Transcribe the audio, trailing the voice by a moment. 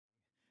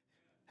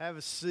Have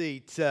a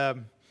seat.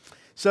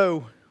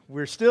 So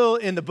we're still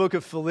in the book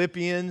of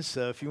Philippians.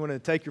 So if you want to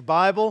take your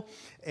Bible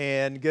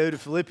and go to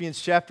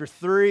Philippians chapter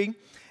 3,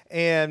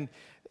 and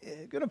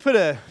I'm going to put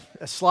a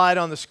slide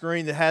on the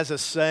screen that has a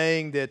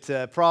saying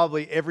that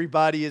probably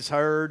everybody has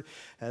heard.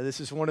 This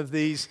is one of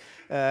these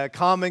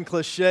common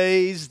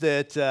cliches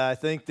that I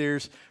think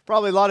there's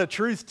probably a lot of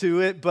truth to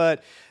it.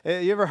 But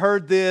you ever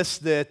heard this,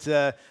 that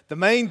the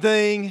main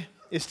thing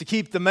is to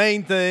keep the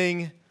main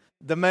thing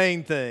the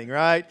main thing,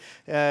 right?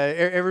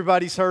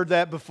 Everybody's heard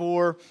that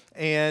before,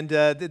 and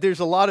there's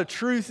a lot of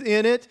truth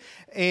in it,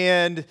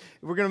 and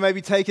we're going to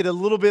maybe take it a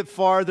little bit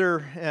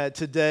farther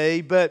today,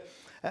 but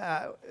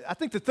I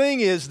think the thing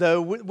is, though,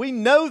 we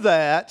know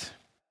that,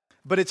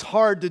 but it's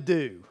hard to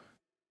do,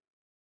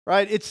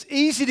 right? It's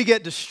easy to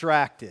get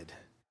distracted.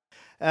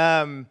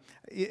 And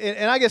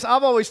I guess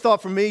I've always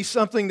thought for me,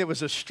 something that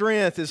was a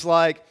strength is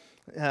like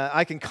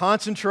I can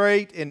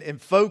concentrate and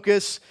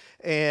focus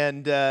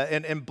and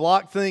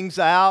block things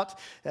out.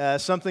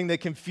 Something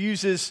that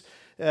confuses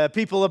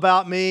people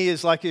about me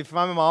is like if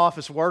I'm in my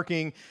office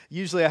working,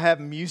 usually I have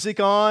music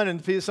on,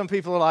 and some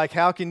people are like,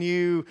 how can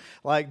you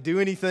like do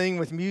anything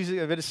with music?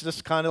 It's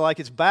just kind of like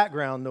it's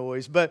background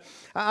noise. But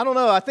I don't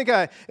know. I think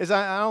I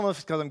don't know if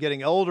it's because I'm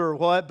getting older or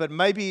what, but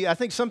maybe I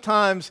think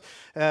sometimes,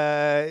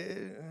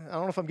 I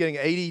don't know if I'm getting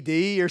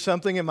ADD or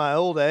something in my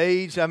old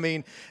age. I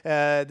mean,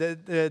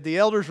 the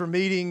elders were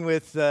meeting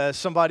with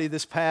somebody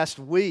this past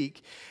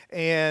week,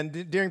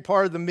 and during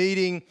part of the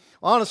meeting,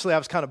 honestly, I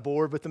was kind of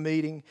bored with the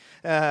meeting.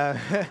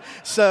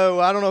 So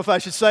I don't know if I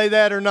should say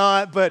that or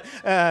not, but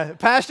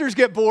pastors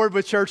get bored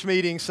with church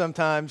meetings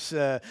sometimes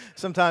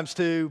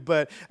too.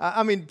 But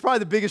I mean, probably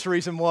the biggest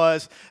reason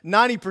was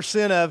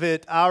 90% of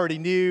it I already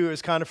knew. It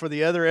was kind of for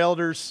the other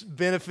elders'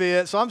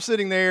 benefit. So I'm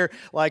sitting there,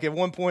 like at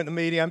one point in the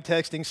meeting, I'm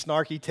texting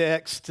snarky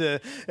texts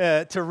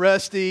to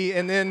Rusty.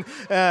 And then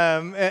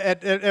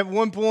at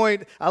one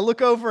point, I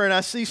look over and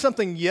I see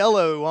something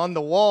yellow on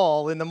the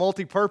wall in the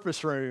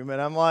multi-purpose room.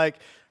 And I'm like,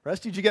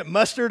 Rusty, did you get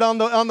mustard on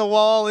the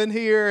wall in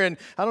here? And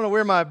I don't know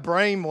where my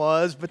brain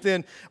was. But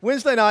then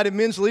Wednesday night at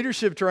men's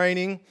leadership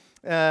training,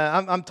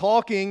 I'm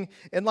talking,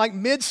 and like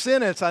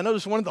mid-sentence, I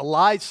notice one of the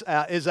lights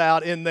is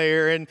out in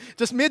there. And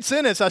just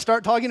mid-sentence, I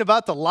start talking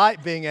about the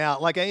light being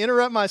out. Like I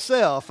interrupt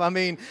myself. I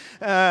mean,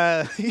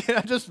 I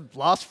just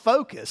lost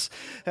focus.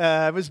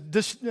 I was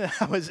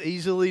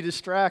easily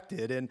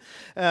distracted. And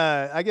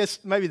I guess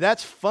maybe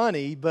that's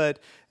funny, but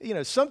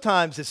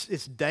sometimes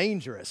it's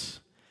dangerous.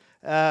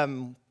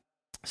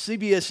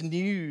 CBS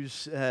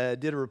News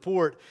did a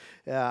report,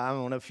 I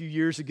don't know, a few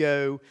years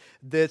ago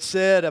that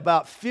said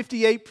about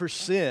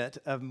 58%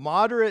 of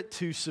moderate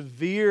to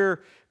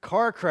severe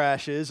car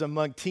crashes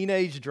among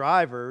teenage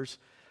drivers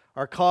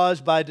are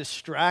caused by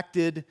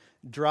distracted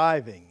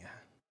driving.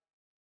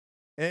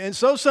 And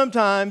so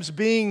sometimes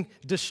being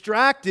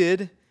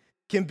distracted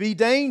can be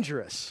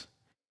dangerous.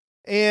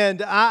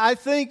 And I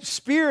think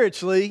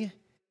spiritually,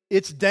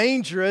 it's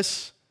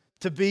dangerous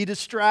to be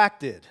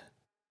distracted.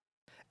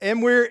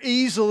 And we're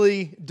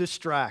easily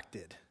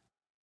distracted,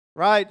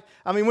 right?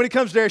 I mean, when it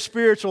comes to our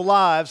spiritual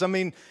lives, I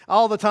mean,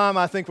 all the time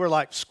I think we're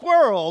like,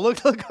 squirrel,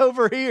 look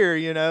over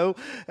here,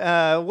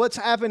 what's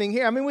happening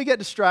here? I mean, we get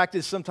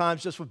distracted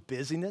sometimes just with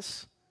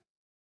busyness.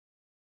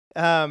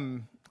 We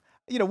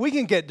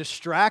can get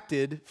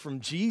distracted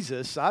from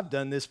Jesus. I've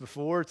done this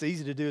before. It's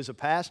easy to do as a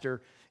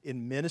pastor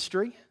in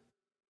ministry.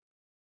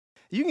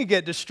 You can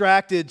get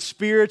distracted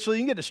spiritually.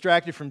 You can get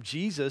distracted from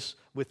Jesus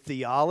with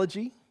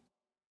theology.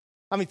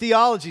 I mean,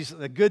 theology is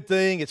a good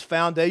thing. It's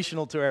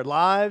foundational to our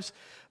lives.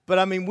 But,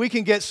 I mean, we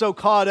can get so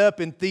caught up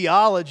in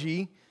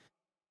theology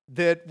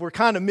that we're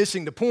kind of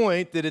missing the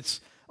point that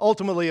it's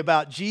ultimately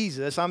about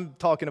Jesus. I'm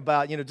talking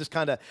about, just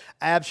kind of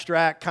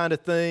abstract kind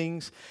of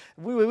things.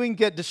 We can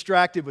get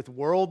distracted with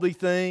worldly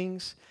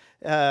things.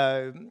 We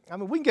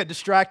can get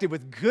distracted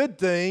with good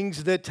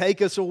things that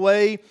take us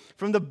away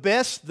from the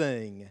best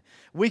thing.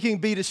 We can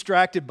be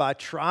distracted by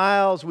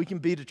trials. We can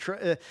be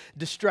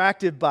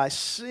distracted by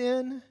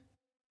sin.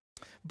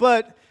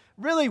 But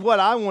really what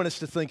I want us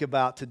to think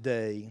about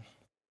today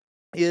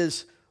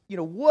is,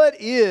 what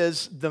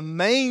is the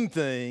main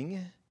thing?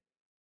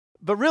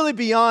 But really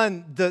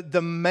beyond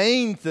the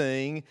main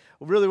thing,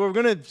 really what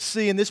we're going to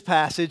see in this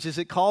passage is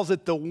it calls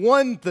it the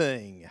one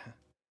thing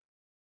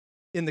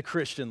in the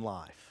Christian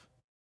life.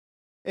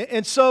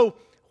 And so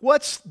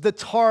what's the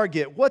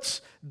target? What's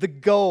the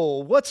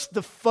goal? What's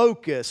the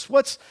focus?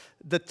 What's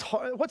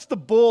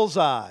the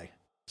bullseye,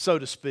 so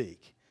to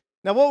speak?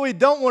 Now, what we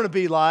don't want to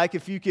be like,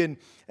 if you can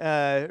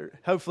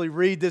hopefully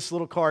read this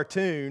little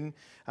cartoon,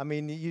 I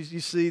mean, you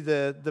see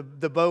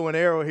the bow and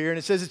arrow here, and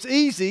it says it's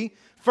easy.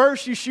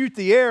 First, you shoot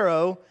the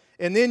arrow,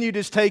 and then you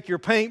just take your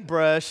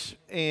paintbrush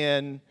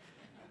and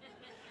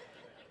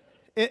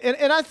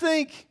I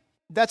think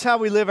that's how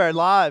we live our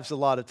lives a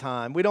lot of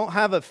time. We don't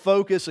have a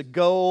focus, a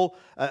goal,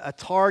 a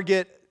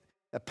target,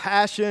 a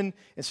passion,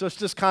 and so it's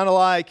just kind of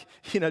like,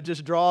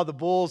 just draw the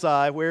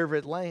bullseye wherever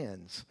it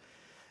lands.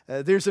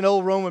 There's an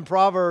old Roman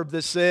proverb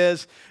that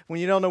says, when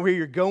you don't know where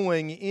you're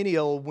going, any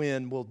old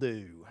wind will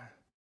do.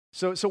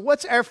 So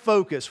what's our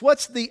focus?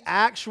 What's the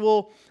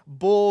actual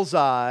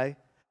bullseye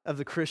of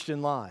the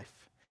Christian life?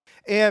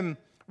 And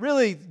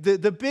really,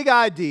 the big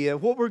idea,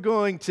 what we're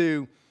going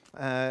to,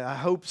 I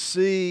hope,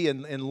 see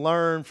and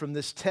learn from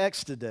this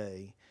text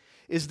today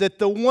is that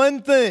the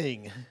one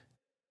thing,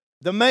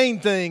 the main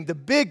thing, the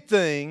big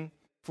thing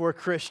for a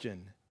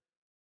Christian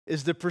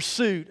is the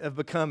pursuit of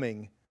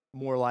becoming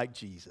more like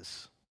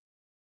Jesus.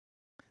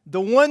 The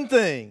one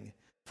thing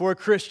for a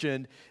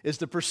Christian is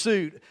the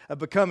pursuit of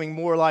becoming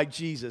more like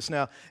Jesus.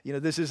 Now,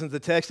 this isn't the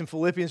text in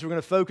Philippians we're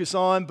going to focus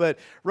on, but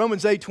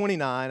Romans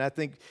 8:29, I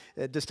think,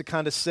 just to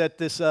kind of set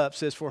this up,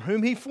 says, "For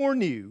whom he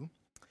foreknew,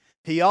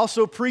 he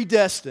also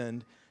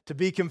predestined to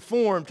be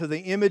conformed to the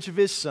image of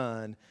his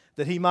Son,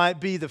 that he might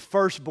be the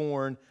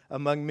firstborn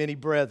among many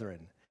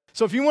brethren."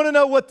 So if you want to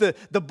know what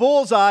the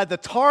bullseye, the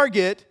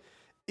target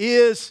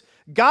is,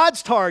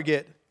 God's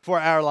target for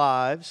our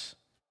lives,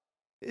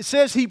 it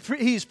says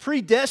he's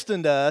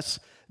predestined us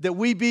that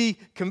we be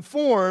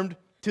conformed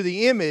to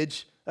the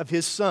image of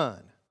his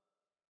Son.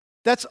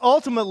 That's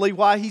ultimately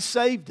why he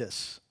saved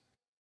us,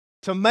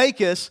 to make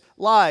us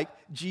like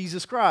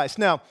Jesus Christ.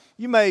 Now,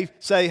 you may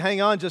say,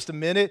 hang on just a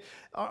minute,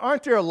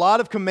 aren't there a lot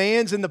of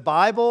commands in the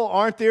Bible?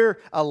 Aren't there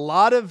a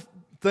lot of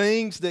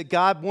things that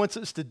God wants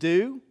us to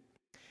do?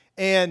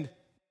 And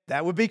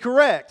that would be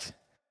correct.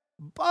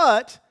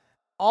 But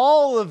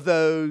all of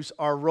those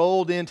are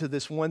rolled into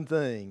this one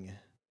thing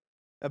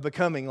of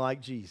becoming like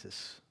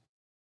Jesus.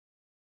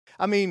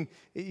 I mean,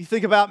 you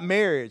think about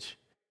marriage.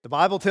 The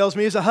Bible tells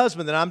me as a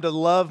husband that I'm to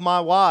love my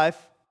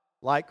wife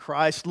like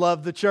Christ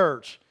loved the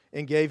church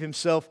and gave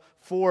himself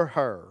for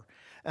her.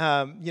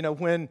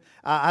 When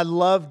I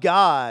love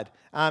God,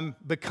 I'm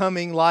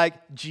becoming like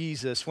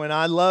Jesus. When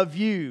I love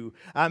you,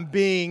 I'm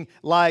being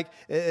like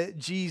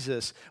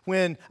Jesus.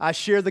 When I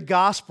share the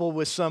gospel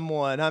with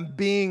someone, I'm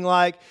being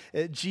like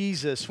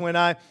Jesus. When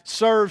I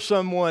serve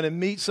someone and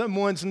meet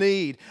someone's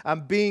need,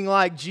 I'm being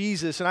like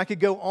Jesus. And I could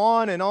go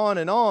on and on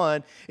and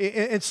on.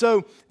 And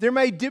so there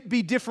may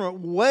be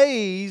different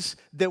ways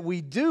that we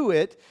do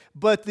it,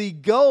 but the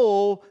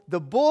goal, the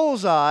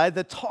bullseye,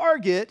 the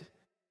target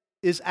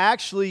is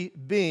actually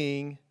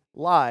being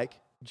like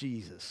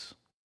Jesus.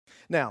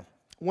 Now,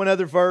 one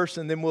other verse,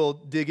 and then we'll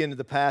dig into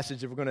the passage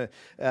that we're going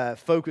to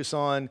focus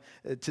on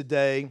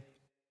today.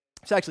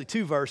 It's actually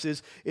two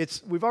verses.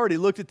 We've already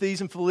looked at these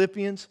in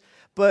Philippians,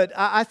 but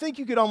I think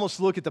you could almost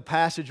look at the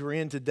passage we're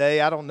in today.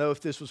 I don't know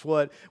if this was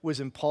what was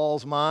in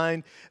Paul's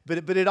mind,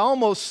 but it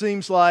almost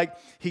seems like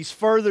he's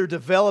further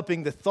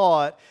developing the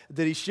thought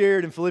that he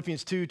shared in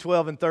Philippians 2,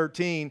 12, and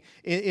 13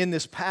 in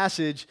this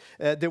passage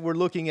that we're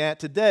looking at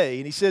today.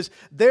 And he says,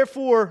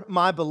 "Therefore,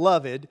 my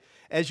beloved,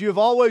 as you have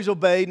always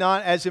obeyed,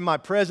 not as in my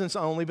presence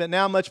only, but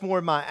now much more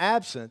in my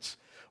absence,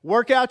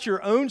 work out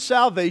your own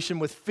salvation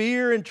with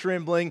fear and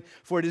trembling,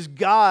 for it is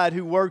God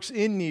who works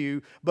in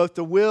you both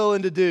to will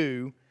and to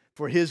do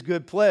for his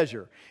good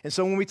pleasure." And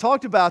so when we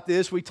talked about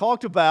this, we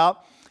talked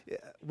about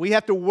we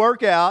have to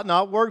work out,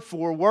 not work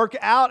for, work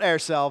out our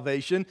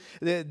salvation.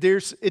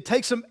 It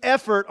takes some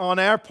effort on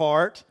our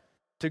part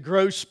to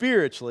grow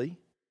spiritually,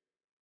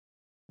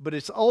 but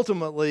it's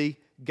ultimately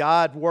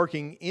God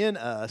working in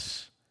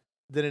us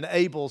that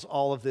enables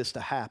all of this to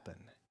happen.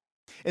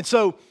 And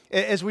so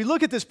as we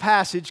look at this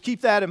passage, keep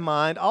that in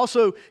mind.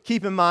 Also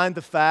keep in mind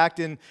the fact,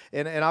 and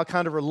I'll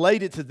kind of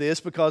relate it to this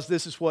because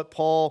this is what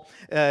Paul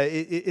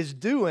is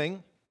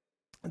doing,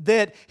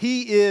 that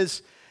he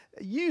is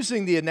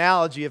using the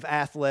analogy of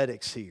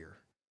athletics here.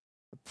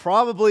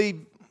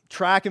 Probably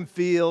track and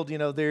field,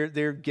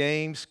 their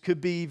games,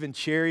 could be even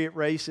chariot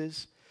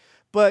races.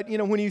 But,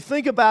 when you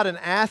think about an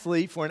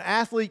athlete, for an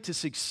athlete to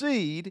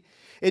succeed,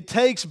 it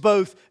takes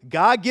both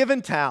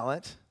God-given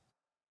talent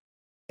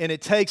and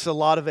it takes a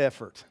lot of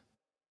effort,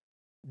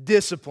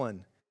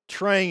 discipline,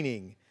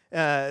 training,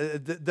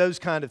 those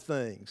kind of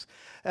things.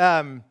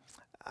 I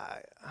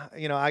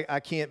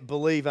can't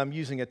believe I'm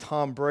using a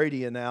Tom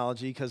Brady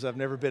analogy because I've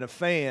never been a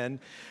fan,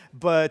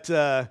 but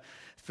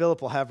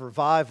Philip will have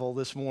revival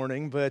this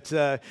morning. But,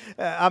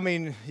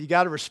 you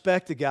got to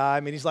respect the guy.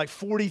 He's like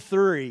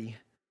 43,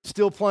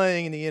 still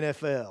playing in the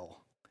NFL.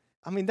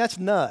 That's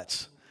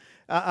nuts.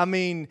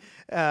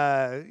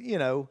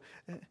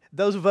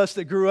 Those of us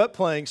that grew up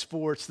playing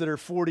sports that are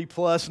 40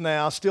 plus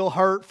now still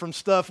hurt from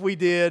stuff we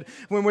did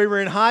when we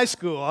were in high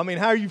school.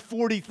 How are you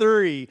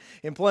 43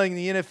 and playing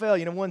in the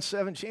NFL? Won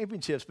 7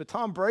 championships. But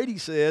Tom Brady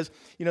says,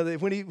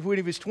 that when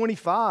he was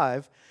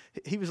 25,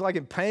 he was like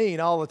in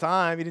pain all the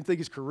time. He didn't think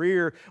his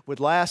career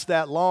would last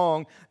that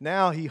long.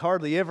 Now he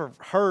hardly ever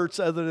hurts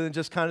other than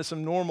just kind of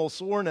some normal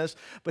soreness.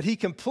 But he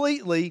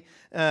completely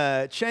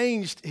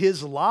changed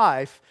his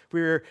life,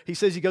 where he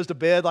says he goes to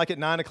bed like at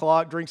 9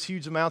 o'clock, drinks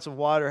huge amounts of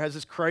water, has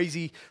this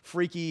crazy,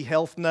 freaky,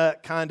 health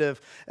nut kind of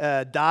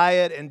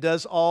diet and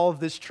does all of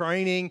this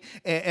training.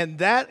 And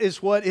that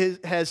is what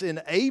has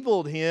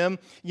enabled him,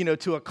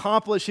 to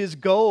accomplish his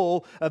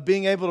goal of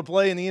being able to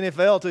play in the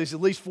NFL until he's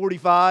at least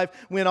 45,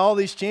 win all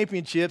these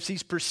championships.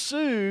 He's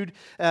pursued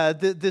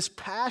this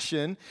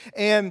passion.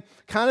 And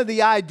kind of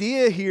the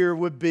idea here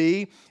would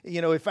be,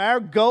 if our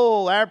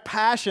goal, our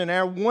passion,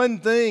 our one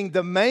thing,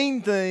 the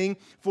main thing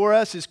for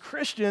us as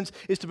Christians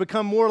is to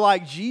become more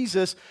like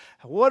Jesus,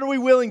 what are we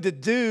willing to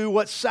do?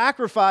 What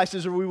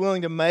sacrifices are we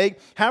willing to make?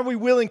 How are we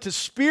willing to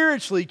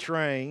spiritually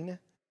train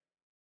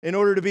in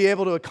order to be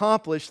able to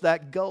accomplish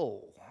that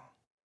goal?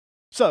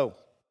 So,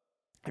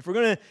 if we're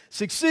going to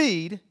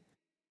succeed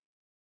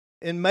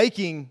in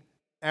making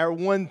our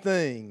one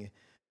thing,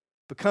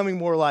 becoming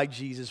more like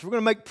Jesus, we're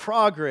going to make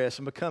progress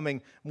in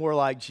becoming more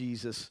like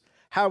Jesus,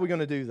 how are we going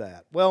to do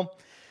that? Well,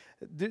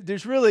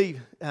 there's really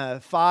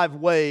 5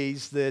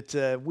 ways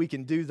that we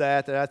can do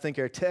that I think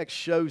our text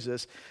shows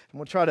us. And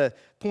we'll try to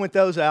point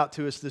those out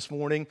to us this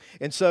morning.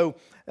 And so,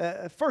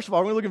 first of all,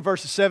 we're going to look at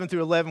verses 7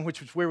 through 11,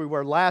 which was where we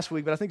were last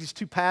week. But I think these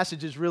 2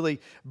 passages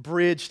really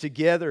bridge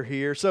together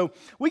here. So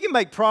we can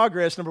make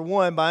progress, number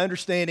 1, by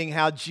understanding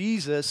how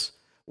Jesus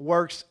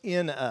works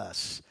in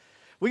us.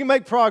 We can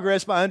make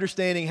progress by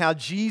understanding how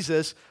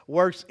Jesus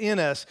works in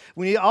us.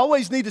 We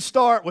always need to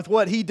start with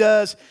what He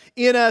does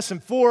in us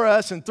and for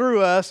us and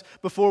through us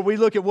before we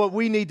look at what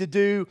we need to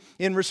do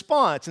in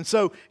response. And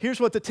so here's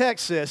what the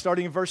text says,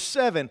 starting in verse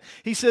 7.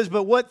 He says,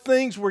 "But what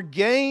things were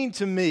gained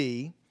to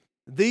me,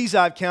 these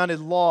I've counted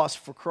loss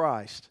for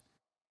Christ.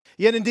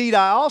 Yet indeed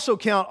I also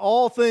count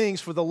all things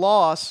for the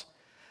loss,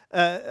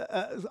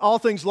 all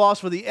things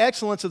lost for the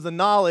excellence of the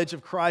knowledge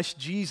of Christ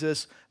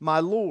Jesus my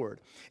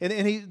Lord."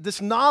 And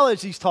this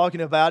knowledge he's talking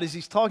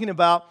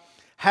about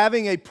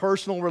having a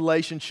personal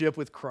relationship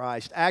with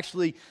Christ,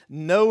 actually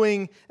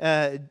knowing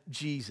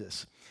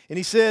Jesus. And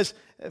he says,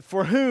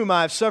 "For whom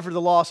I have suffered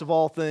the loss of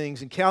all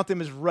things, and count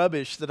them as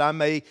rubbish, that I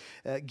may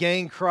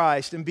gain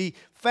Christ, and be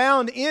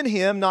found in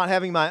Him, not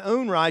having my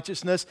own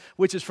righteousness,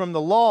 which is from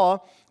the law,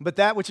 but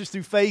that which is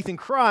through faith in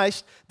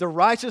Christ, the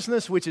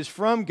righteousness which is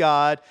from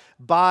God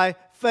by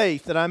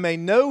faith, that I may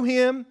know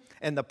Him,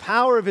 and the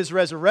power of His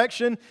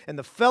resurrection, and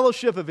the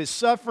fellowship of His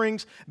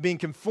sufferings, being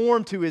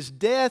conformed to His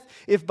death,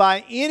 if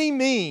by any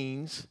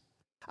means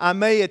I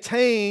may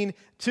attain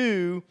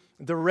to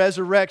the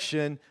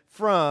resurrection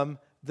from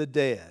the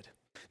dead."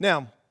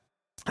 Now,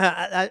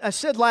 I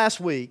said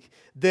last week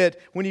that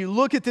when you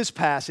look at this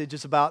passage,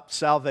 it's about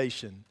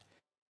salvation.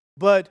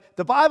 But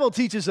the Bible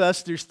teaches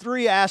us there's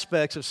 3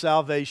 aspects of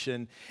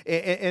salvation,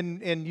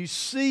 and you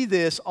see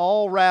this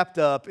all wrapped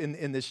up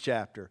in this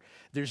chapter.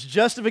 There's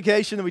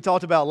justification that we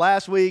talked about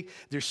last week,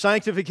 there's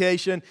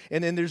sanctification,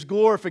 and then there's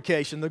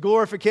glorification. The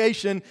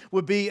glorification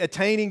would be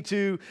attaining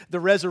to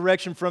the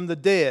resurrection from the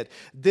dead.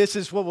 This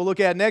is what we'll look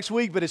at next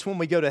week, but it's when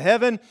we go to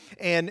heaven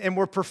and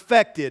we're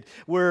perfected.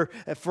 We're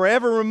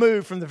forever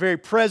removed from the very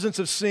presence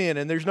of sin,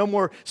 and there's no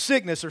more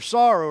sickness or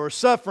sorrow or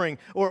suffering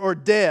or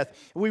death.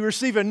 We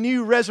receive a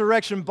new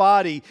resurrection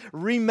body,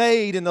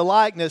 remade in the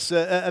likeness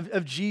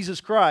of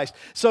Jesus Christ.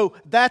 So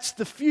that's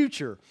the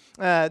future.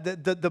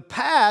 The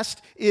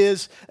past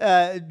is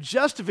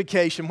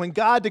justification, when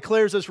God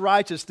declares us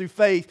righteous through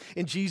faith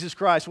in Jesus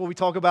Christ, what we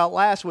talked about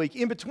last week.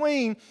 In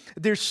between,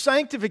 there's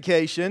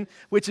sanctification,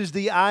 which is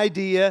the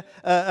idea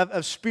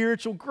of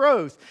spiritual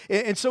growth.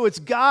 And so it's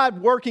God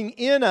working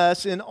in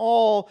us in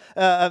all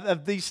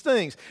of these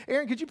things.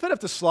 Aaron, could you put up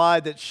the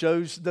slide that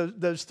shows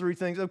those 3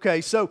 things?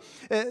 Okay, so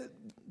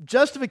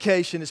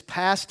justification is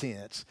past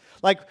tense.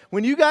 Like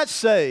when you got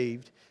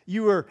saved,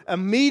 you were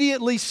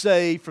immediately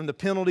saved from the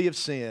penalty of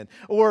sin.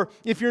 Or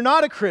if you're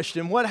not a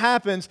Christian, what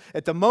happens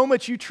at the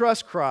moment you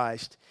trust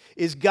Christ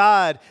is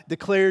God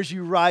declares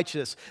you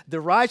righteous. The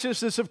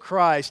righteousness of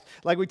Christ,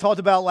 like we talked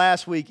about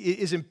last week,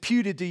 is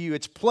imputed to you.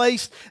 It's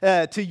placed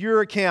to your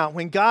account.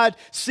 When God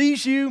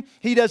sees you,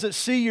 He doesn't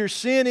see your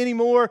sin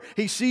anymore.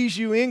 He sees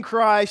you in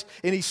Christ,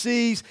 and He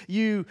sees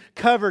you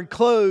covered,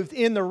 clothed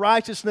in the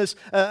righteousness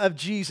of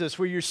Jesus.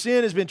 Where your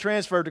sin has been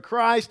transferred to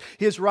Christ,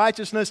 His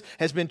righteousness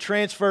has been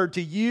transferred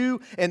to you,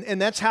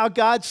 and that's how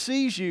God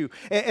sees you.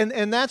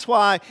 And that's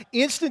why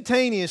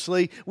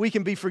instantaneously we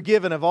can be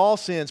forgiven of all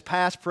sins,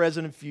 past,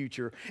 present, and future.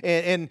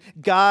 And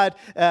God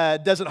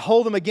doesn't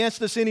hold them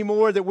against us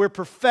anymore, that we're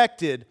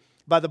perfected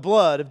by the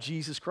blood of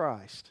Jesus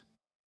Christ.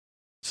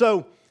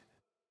 So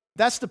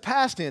that's the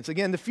past tense.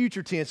 Again, the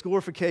future tense,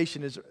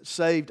 glorification, is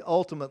saved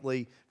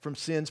ultimately from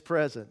sin's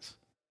presence.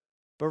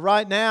 But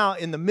right now,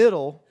 in the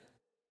middle,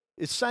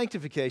 is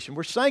sanctification.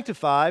 We're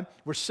sanctified,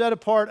 we're set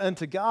apart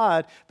unto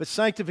God, but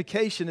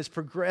sanctification is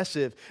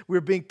progressive.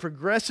 We're being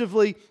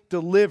progressively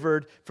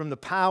delivered from the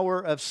power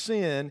of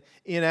sin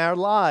in our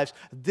lives.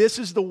 This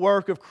is the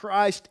work of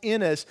Christ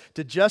in us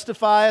to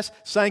justify us,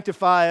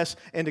 sanctify us,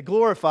 and to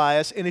glorify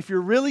us. And if you're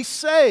really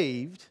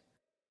saved,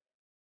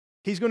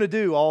 He's going to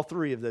do all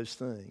 3 of those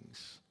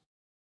things.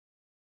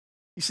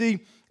 You see,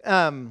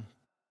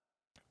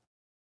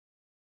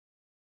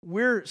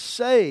 we're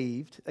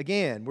saved,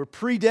 again, we're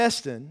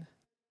predestined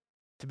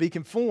to be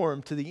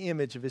conformed to the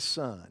image of His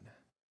Son.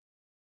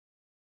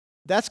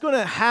 That's going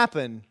to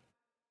happen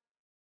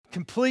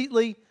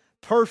completely,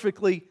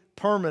 perfectly,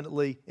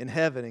 permanently in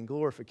heaven in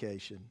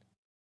glorification.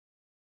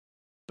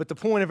 But the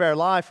point of our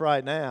life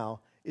right now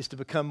is to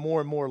become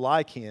more and more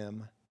like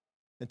Him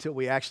until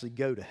we actually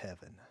go to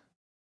heaven.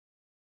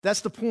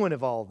 That's the point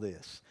of all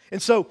this.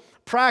 And so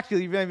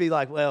practically, you may be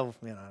like, well,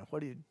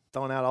 what are you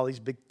throwing out all these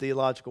big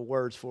theological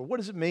words for? What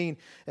does it mean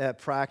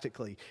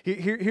practically?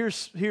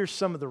 Here's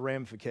some of the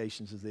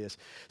ramifications of this.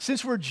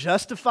 Since we're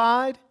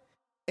justified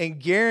and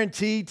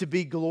guaranteed to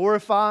be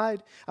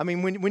glorified. I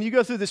mean, when you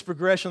go through this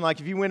progression,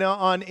 like if you went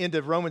on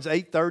into Romans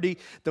 8:30,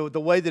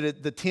 the way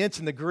that the tense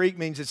in the Greek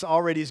means it's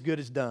already as good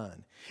as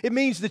done. It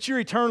means that you're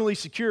eternally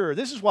secure.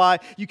 This is why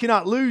you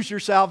cannot lose your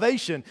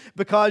salvation,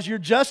 because you're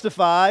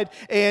justified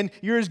and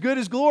you're as good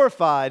as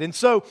glorified. And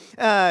so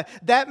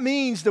that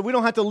means that we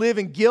don't have to live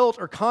in guilt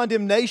or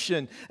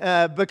condemnation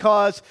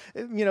because,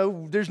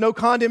 there's no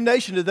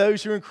condemnation to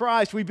those who are in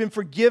Christ. We've been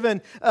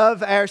forgiven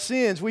of our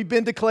sins. We've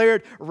been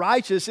declared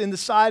righteous in the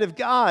sight of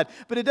God.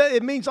 But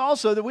it means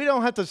also that we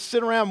don't have to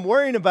sit around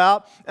worrying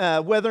about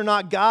whether or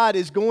not God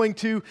is going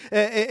to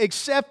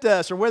accept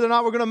us or whether or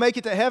not we're going to make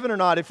it to heaven or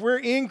not. If we're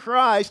in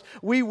Christ,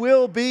 we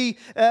will be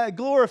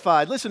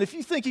glorified. Listen, if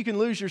you think you can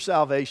lose your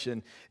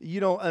salvation, you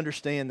don't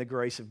understand the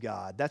grace of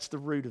God. That's the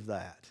root of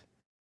that.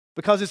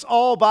 Because it's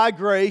all by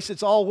grace.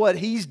 It's all what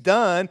He's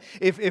done.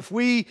 If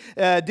we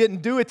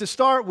didn't do it to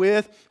start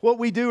with, what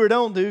we do or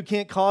don't do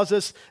can't cause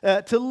us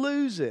to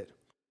lose it.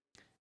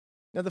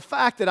 Now, the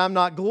fact that I'm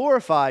not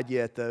glorified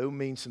yet, though,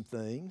 means some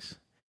things.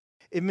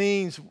 It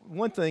means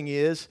one thing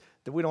is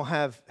that we don't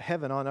have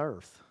heaven on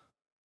earth.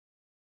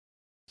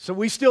 So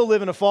we still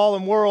live in a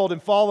fallen world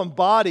and fallen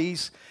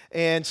bodies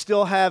and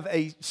still have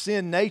a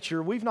sin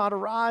nature. We've not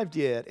arrived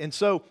yet. And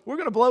so we're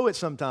going to blow it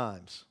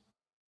sometimes.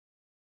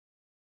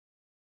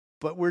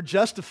 But we're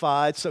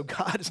justified, so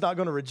God is not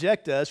going to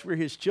reject us. We're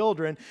His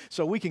children,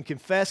 so we can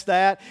confess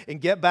that and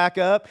get back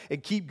up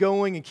and keep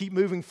going and keep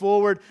moving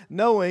forward,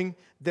 knowing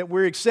that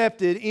we're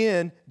accepted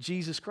in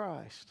Jesus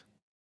Christ.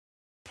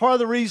 Part of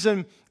the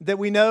reason that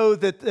we know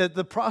that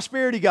the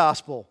prosperity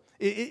gospel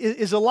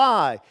is a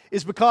lie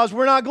is because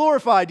we're not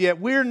glorified yet.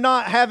 We're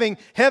not having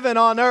heaven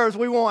on earth.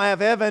 We won't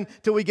have heaven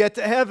till we get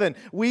to heaven.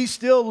 We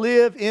still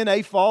live in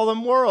a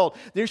fallen world.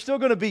 There's still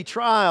going to be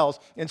trials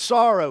and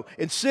sorrow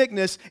and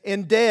sickness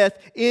and death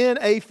in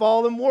a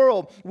fallen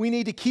world. We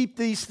need to keep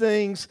these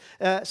things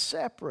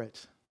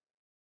separate.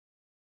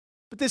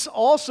 But this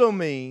also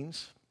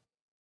means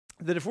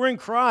that if we're in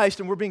Christ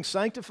and we're being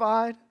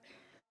sanctified,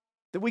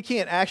 that we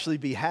can't actually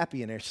be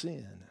happy in our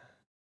sin.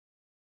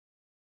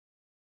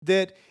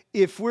 That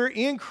if we're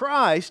in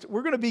Christ,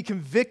 we're going to be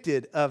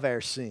convicted of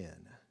our sin.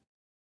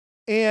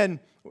 And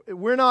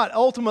we're not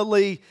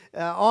ultimately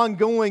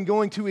ongoing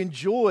going to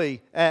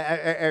enjoy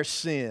our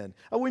sin.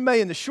 We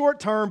may in the short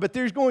term, but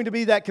there's going to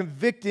be that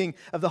convicting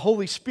of the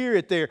Holy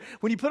Spirit there.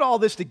 When you put all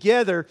this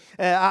together,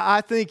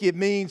 I think it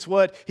means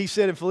what he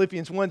said in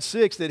Philippians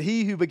 1:6, that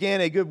He who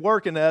began a good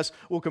work in us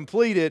will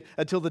complete it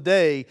until the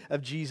day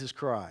of Jesus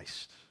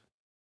Christ.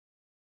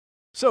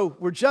 So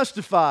we're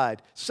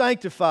justified,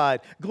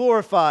 sanctified,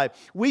 glorified.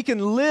 We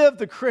can live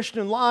the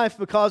Christian life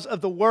because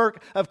of the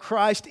work of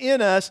Christ in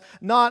us,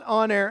 not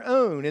on our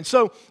own. And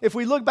so if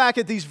we look back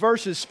at these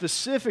verses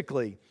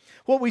specifically,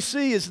 what we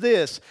see is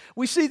this.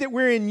 We see that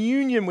we're in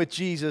union with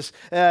Jesus.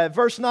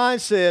 Verse 9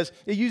 says,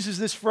 it uses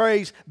this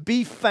phrase,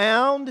 be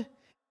found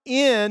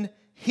in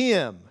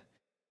Him.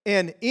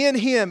 And in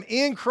Him,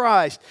 in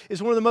Christ,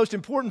 is one of the most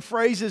important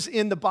phrases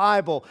in the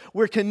Bible.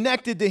 We're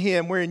connected to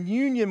Him. We're in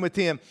union with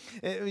Him.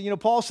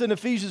 Paul said in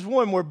Ephesians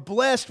 1, we're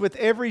blessed with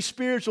every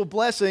spiritual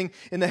blessing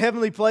in the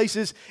heavenly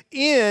places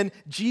in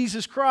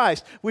Jesus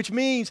Christ, which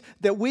means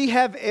that we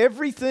have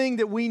everything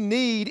that we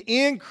need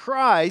in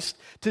Christ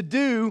to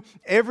do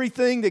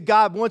everything that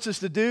God wants us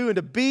to do and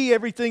to be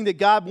everything that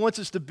God wants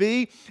us to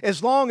be,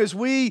 as long as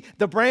we,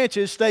 the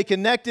branches, stay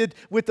connected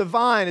with the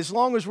vine, as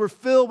long as we're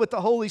filled with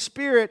the Holy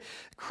Spirit.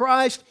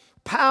 Christ's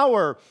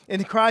power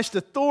and Christ's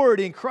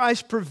authority and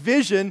Christ's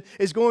provision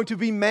is going to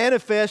be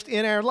manifest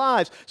in our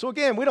lives. So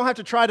again, we don't have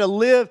to try to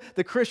live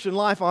the Christian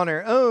life on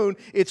our own.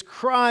 It's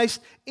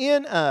Christ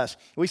in us.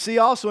 We see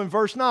also in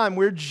verse 9,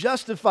 we're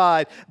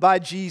justified by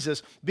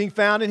Jesus, being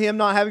found in Him,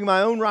 not having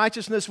my own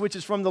righteousness, which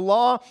is from the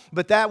law,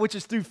 but that which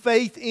is through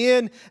faith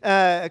in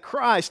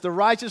Christ, the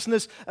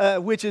righteousness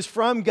which is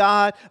from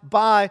God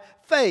by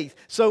faith.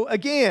 So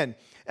again,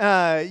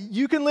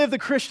 you can live the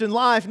Christian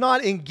life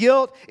not in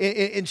guilt,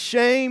 in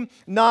shame,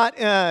 not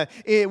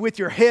with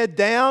your head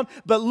down,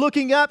 but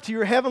looking up to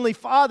your Heavenly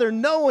Father,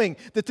 knowing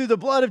that through the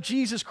blood of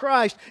Jesus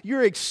Christ,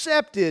 you're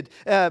accepted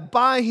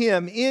by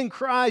Him in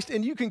Christ,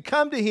 and you can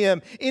come to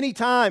Him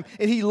anytime,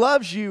 and He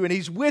loves you, and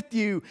He's with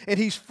you, and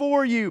He's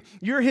for you.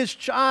 You're His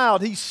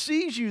child. He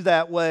sees you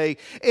that way,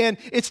 and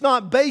it's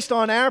not based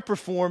on our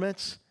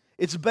performance.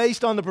 It's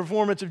based on the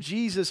performance of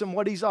Jesus and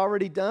what He's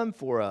already done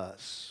for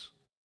us.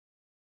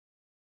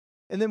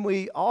 And then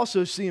we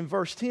also see in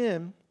verse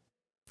 10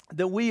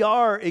 that we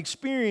are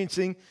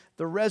experiencing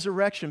the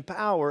resurrection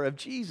power of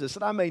Jesus,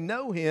 that I may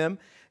know him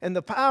and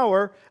the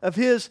power of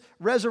his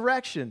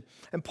resurrection.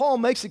 And Paul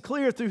makes it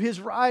clear through his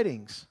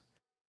writings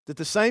that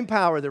the same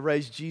power that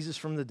raised Jesus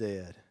from the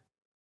dead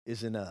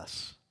is in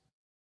us.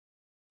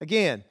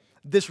 Again,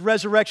 this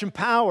resurrection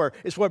power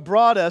is what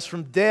brought us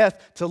from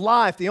death to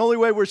life. The only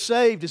way we're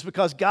saved is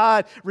because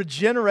God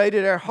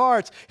regenerated our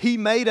hearts. He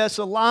made us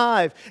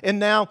alive. And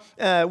now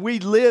we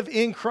live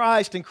in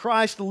Christ, and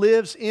Christ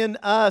lives in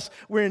us.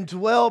 We're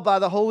indwelled by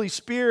the Holy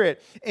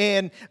Spirit.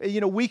 And,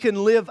 we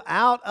can live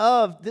out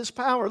of this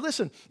power.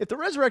 Listen, if the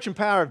resurrection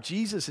power of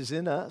Jesus is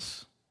in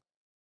us,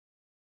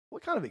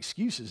 what kind of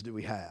excuses do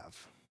we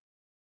have?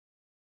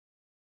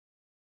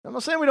 I'm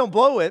not saying we don't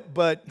blow it,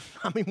 but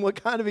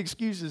what kind of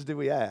excuses do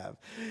we have?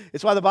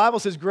 It's why the Bible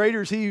says,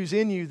 greater is he who's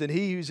in you than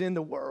he who's in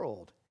the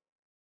world.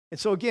 And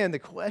so again, the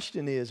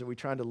question is, are we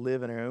trying to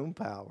live in our own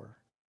power?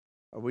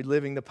 Are we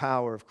living the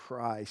power of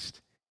Christ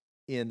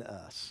in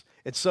us?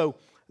 And so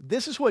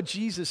this is what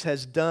Jesus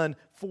has done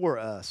for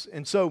us.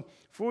 And so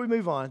before we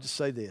move on, just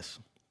say this.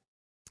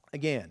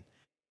 Again,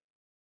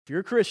 if you're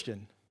a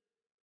Christian,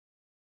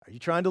 are you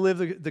trying to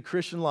live the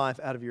Christian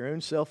life out of your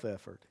own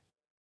self-effort?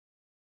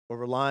 Or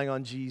relying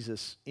on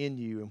Jesus in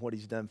you and what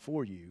he's done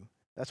for you?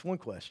 That's one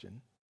question.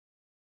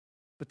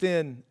 But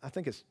then I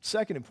think a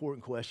second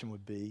important question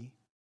would be,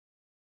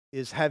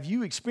 have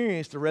you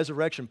experienced the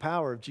resurrection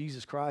power of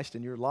Jesus Christ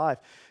in your life,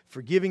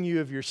 forgiving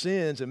you of your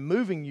sins and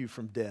moving you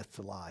from death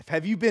to life?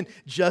 Have you been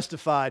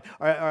justified?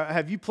 Or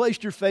have you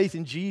placed your faith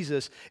in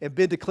Jesus and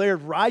been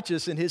declared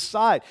righteous in his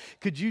sight?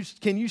 Could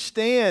you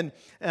stand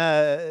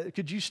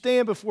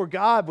before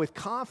God with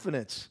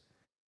confidence?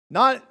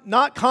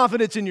 Not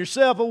confidence in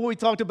yourself, but what we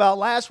talked about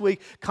last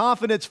week,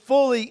 confidence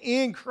fully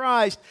in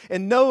Christ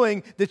and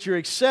knowing that you're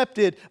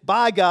accepted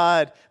by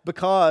God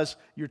because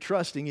you're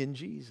trusting in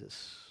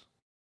Jesus.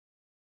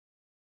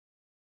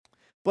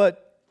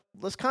 But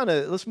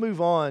let's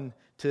move on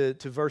to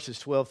verses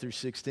 12 through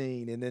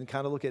 16 and then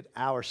kind of look at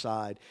our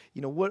side.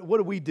 What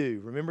do we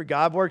do? Remember,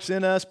 God works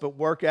in us, but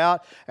work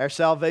out our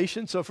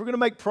salvation. So if we're going to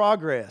make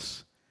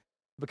progress,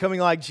 becoming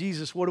like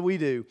Jesus, what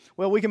do?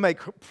 Well, we can make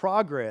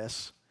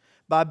progress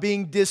by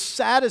being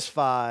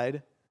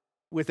dissatisfied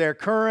with our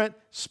current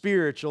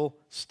spiritual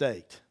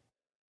state.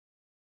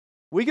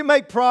 We can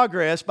make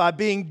progress by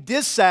being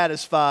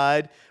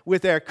dissatisfied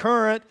with our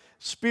current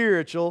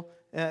spiritual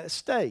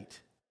state.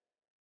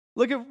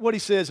 Look at what he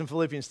says in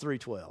Philippians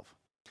 3:12.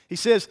 He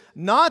says,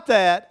 not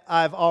that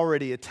I've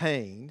already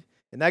attained.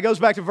 And that goes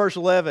back to verse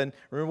 11.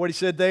 Remember what he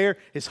said there?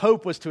 His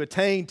hope was to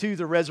attain to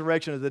the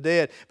resurrection of the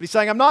dead. But he's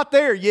saying, I'm not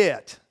there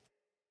yet.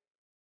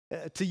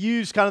 To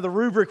use kind of the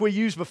rubric we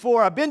used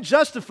before, I've been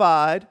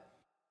justified,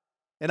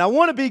 and I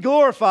want to be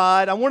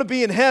glorified, I want to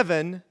be in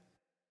heaven,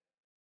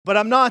 but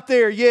I'm not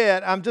there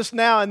yet. I'm just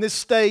now in this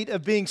state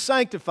of being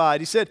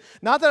sanctified. He said,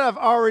 not that I've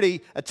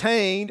already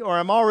attained or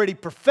I'm already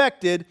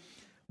perfected,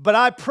 but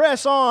I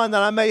press on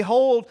that I may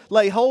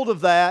lay hold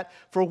of that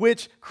for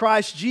which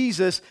Christ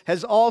Jesus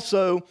has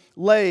also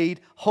laid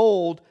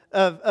hold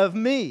of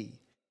me.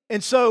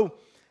 And so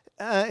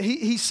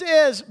he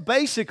says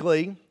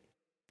basically,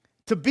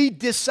 to be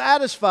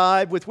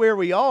dissatisfied with where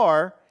we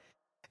are,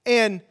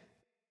 and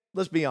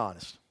let's be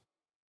honest,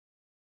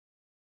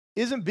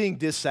 isn't being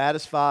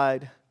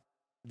dissatisfied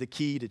the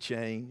key to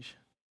change?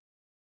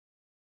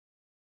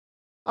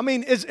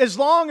 As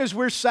long as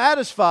we're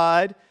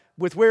satisfied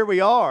with where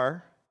we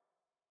are,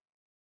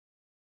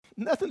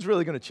 nothing's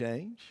really going to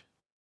change.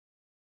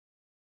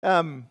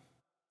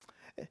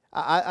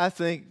 I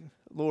think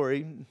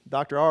Lori,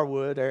 Dr.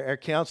 Arwood, our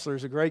counselor,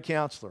 is a great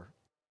counselor.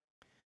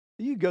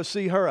 You go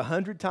see her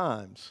 100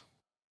 times.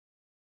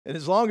 And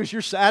as long as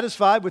you're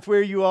satisfied with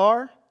where you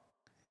are,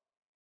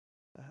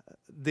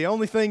 the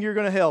only thing you're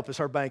going to help is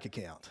her bank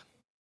account.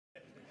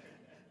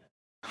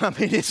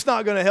 It's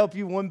not going to help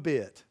you one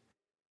bit.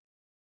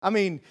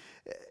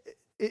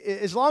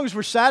 As long as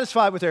we're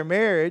satisfied with our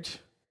marriage,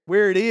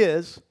 where it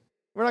is,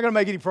 we're not going to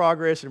make any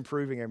progress in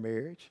improving our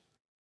marriage.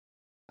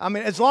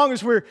 As long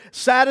as we're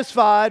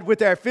satisfied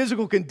with our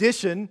physical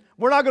condition,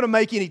 we're not going to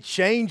make any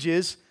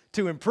changes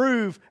to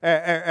improve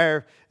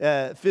our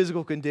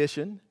physical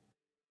condition.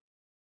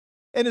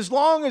 And as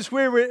long as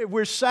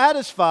we're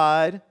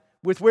satisfied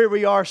with where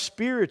we are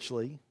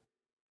spiritually,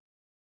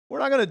 we're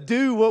not going to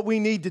do what we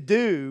need to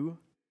do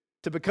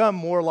to become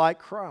more like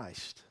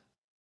Christ.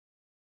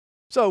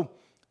 So,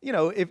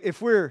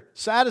 if we're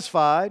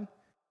satisfied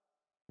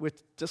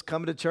with just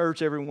coming to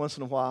church every once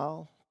in a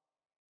while,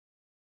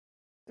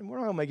 then we're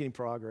not going to make any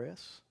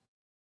progress.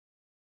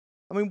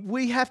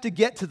 We have to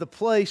get to the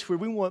place where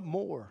we want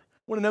more.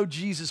 I want to know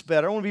Jesus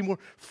better. I want to be more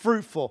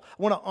fruitful.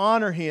 I want to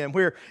honor him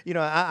where,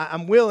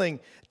 I'm willing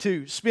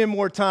to spend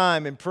more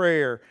time in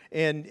prayer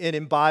and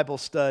in Bible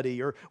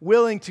study, or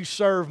willing to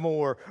serve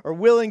more, or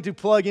willing to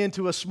plug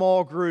into a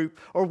small group,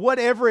 or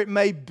whatever it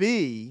may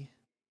be.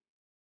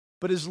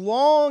 But as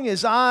long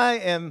as I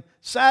am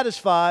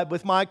satisfied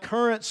with my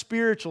current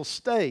spiritual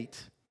state,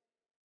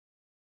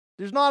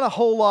 there's not a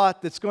whole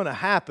lot that's going to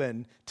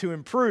happen to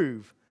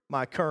improve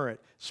my current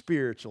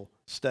spiritual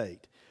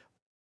state.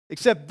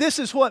 Except this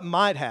is what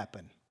might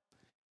happen.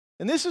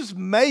 And this is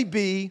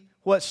maybe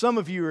what some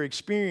of you are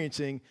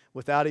experiencing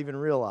without even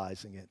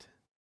realizing it.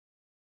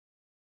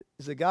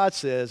 Is that God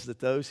says that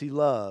those he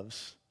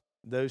loves,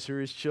 those who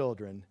are his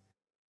children,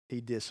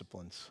 he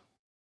disciplines.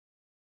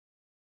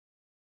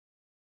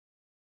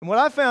 And what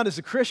I found as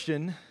a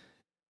Christian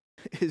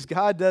is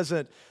God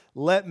doesn't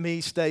let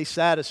me stay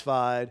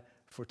satisfied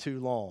for too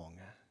long.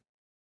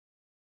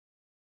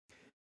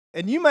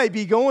 And you may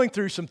be going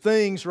through some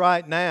things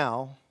right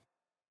now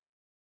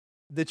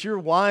that you're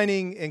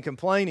whining and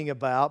complaining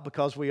about,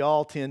 because we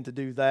all tend to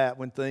do that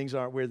when things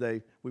aren't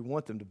where we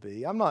want them to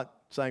be. I'm not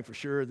saying for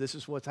sure this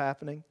is what's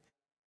happening.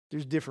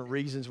 There's different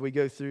reasons we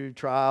go through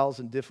trials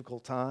and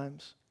difficult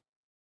times.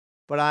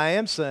 But I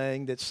am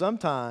saying that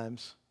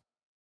sometimes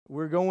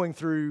we're going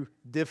through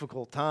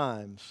difficult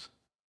times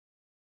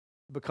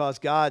because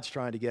God's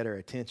trying to get our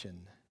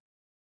attention,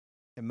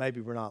 and maybe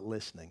we're not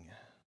listening.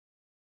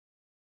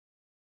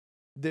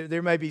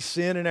 There may be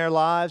sin in our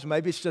lives.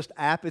 Maybe it's just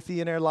apathy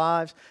in our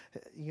lives.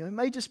 It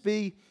may just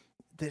be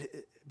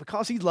that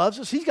because he loves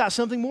us, he's got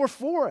something more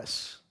for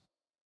us.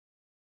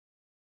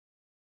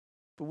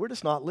 But we're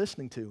just not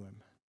listening to him.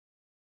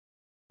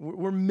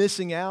 We're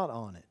missing out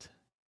on it.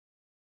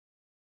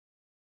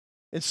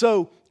 And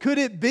so, could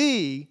it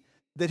be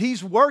that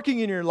he's working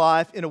in your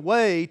life in a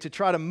way to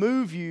try to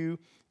move you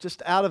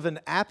just out of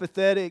an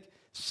apathetic,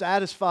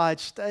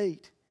 satisfied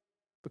state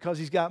because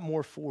he's got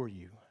more for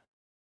you?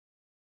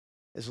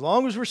 As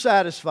long as we're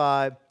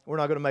satisfied, we're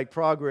not going to make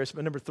progress.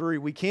 But number 3,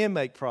 we can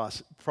make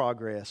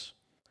progress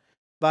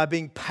by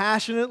being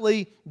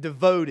passionately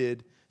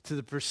devoted to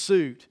the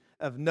pursuit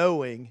of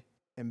knowing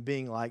and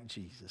being like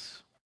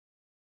Jesus.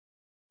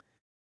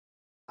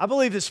 I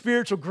believe that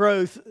spiritual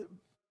growth,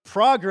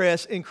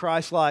 progress in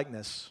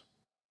Christ-likeness,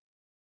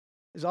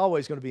 is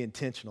always going to be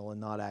intentional and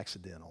not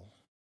accidental.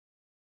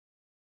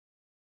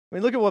 I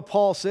mean, look at what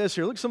Paul says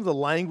here. Look at some of the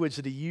language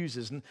that he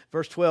uses. In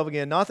verse 12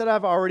 again, not that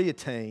I've already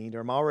attained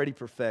or I'm already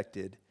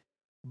perfected,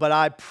 but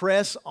I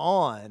press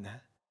on.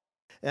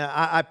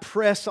 I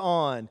press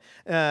on.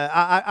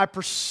 I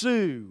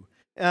pursue.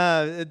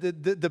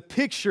 The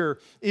picture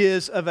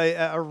is of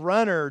a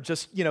runner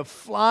just,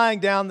 flying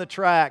down the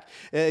track,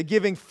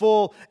 giving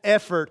full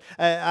effort.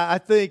 I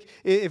think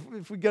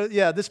if we go,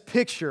 this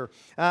picture,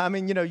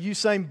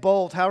 Usain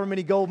Bolt, however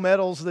many gold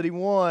medals that he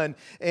won,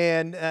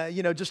 and,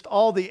 just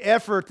all the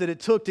effort that it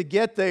took to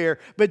get there,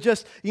 but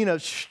just,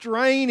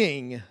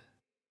 straining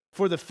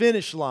for the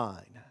finish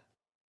line.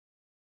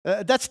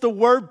 That's the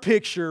word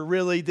picture,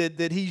 really,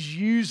 that he's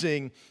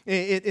using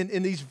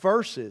in these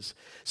verses.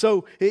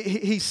 So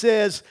he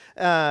says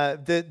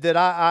that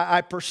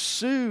I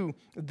pursue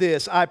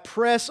this, I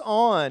press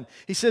on.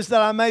 He says that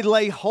I may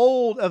lay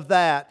hold of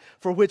that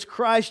for which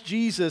Christ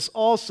Jesus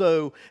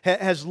also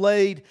has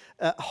laid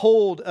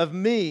hold of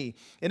me.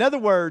 In other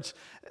words,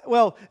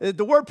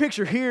 the word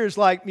picture here is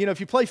like,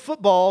 if you play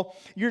football,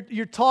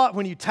 you're taught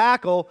when you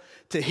tackle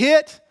to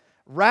hit,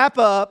 wrap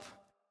up,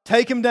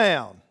 take him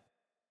down.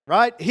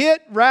 Right?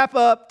 Hit, wrap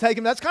up, take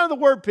them. That's kind of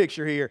the word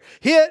picture here.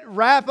 Hit,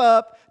 wrap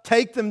up,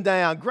 take them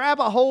down. Grab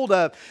a hold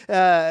of,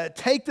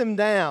 take them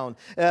down.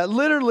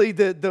 Literally,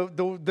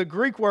 the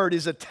Greek word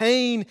is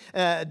attain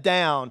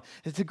down.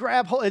 It's to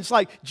grab hold. It's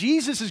like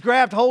Jesus has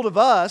grabbed hold of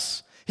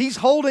us. He's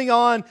holding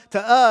on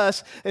to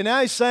us. And now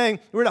he's saying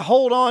we're to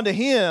hold on to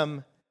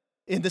him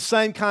in the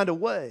same kind of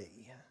way.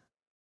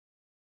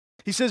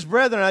 He says,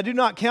 brethren, I do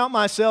not count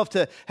myself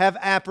to have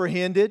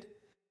apprehended.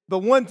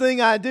 But one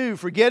thing I do,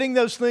 forgetting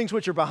those things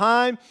which are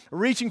behind,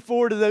 reaching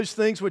forward to those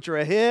things which are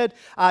ahead,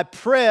 I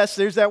press,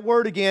 there's that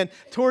word again,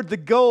 toward the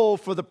goal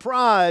for the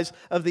prize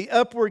of the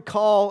upward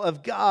call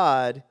of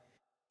God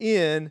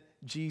in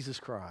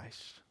Jesus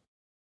Christ.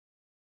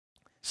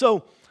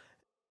 So,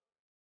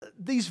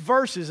 these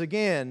verses,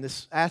 again,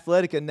 this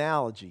athletic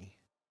analogy,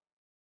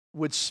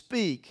 would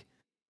speak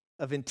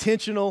of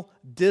intentional,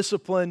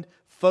 disciplined,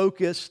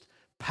 focused,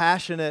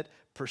 passionate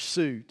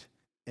pursuit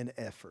and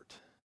effort.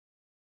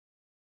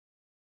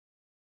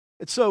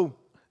 And so,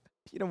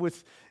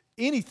 with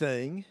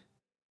anything,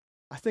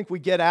 I think we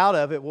get out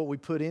of it what we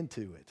put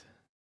into it.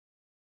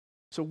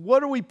 So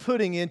what are we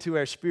putting into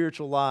our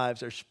spiritual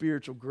lives, our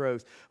spiritual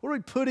growth? What are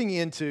we putting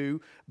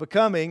into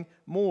becoming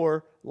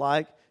more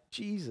like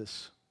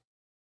Jesus?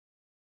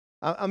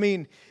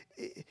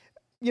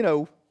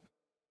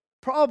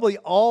 Probably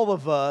all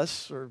of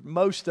us, or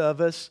most of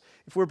us,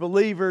 if we're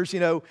believers,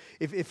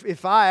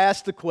 if I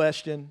ask the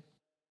question,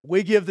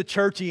 we give the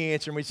churchy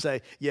answer and we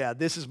say, yeah,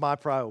 this is my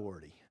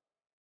priority.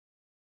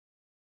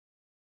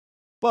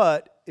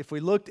 But if we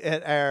looked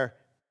at our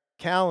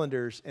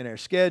calendars and our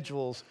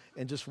schedules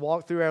and just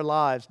walked through our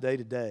lives day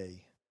to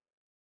day,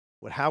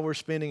 would how we're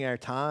spending our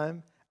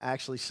time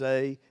actually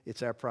say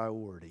it's our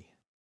priority?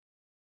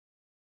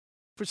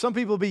 For some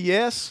people it'd be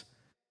yes,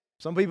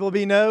 some people it'd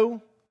be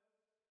no.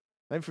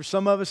 Maybe for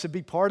some of us it'd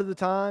be part of the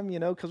time,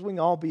 because we can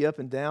all be up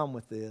and down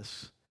with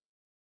this.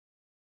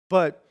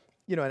 But,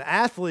 an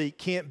athlete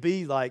can't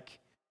be like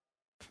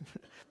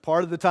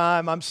Part of the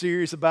time I'm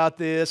serious about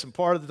this, and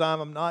part of the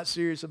time I'm not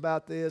serious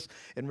about this,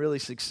 and really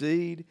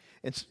succeed.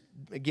 And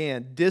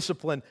again,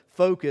 discipline,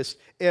 focus,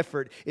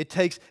 effort. It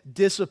takes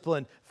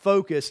discipline,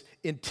 focus,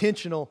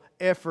 intentional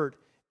effort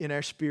in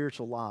our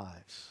spiritual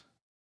lives.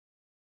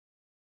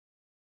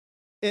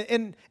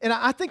 And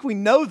I think we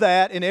know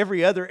that in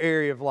every other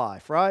area of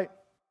life, right?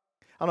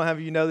 I don't know if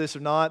you know this or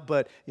not,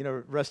 but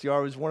Rusty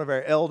R was one of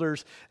our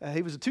elders.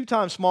 He was a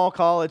 2-time small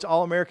college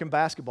All-American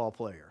basketball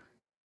player.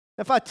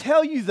 If I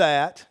tell you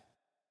that,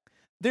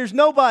 there's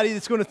nobody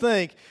that's going to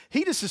think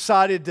he just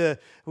decided to,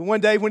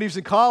 one day when he was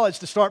in college,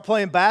 to start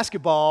playing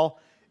basketball,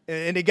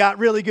 and he got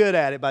really good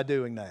at it by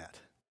doing that.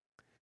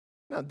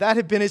 Now, that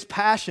had been his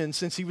passion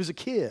since he was a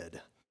kid.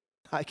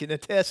 I can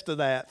attest to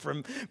that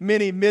from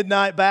many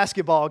midnight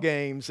basketball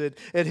games at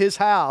his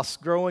house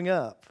growing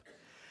up.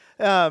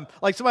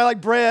 Like somebody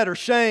like Brett or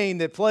Shane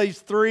that plays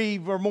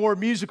 3 or more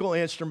musical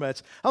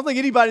instruments. I don't think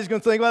anybody's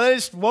going to think, well, they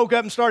just woke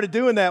up and started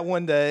doing that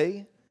one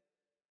day.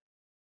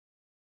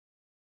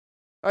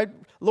 Right?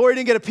 Lori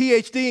didn't get a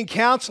PhD in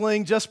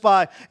counseling just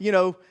by,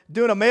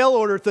 doing a mail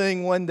order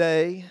thing one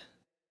day.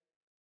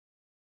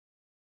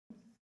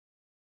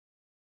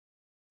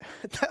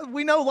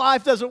 We know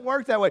life doesn't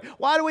work that way.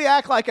 Why do we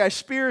act like our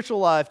spiritual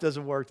life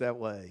doesn't work that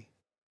way?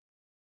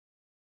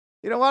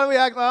 Why do we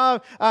act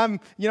like,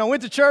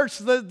 went to church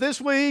this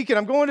week and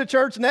I'm going to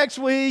church next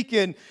week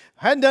and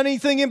hadn't done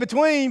anything in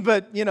between,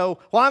 but,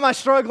 why am I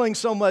struggling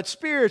so much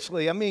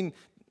spiritually? I mean,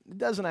 it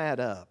doesn't add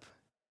up.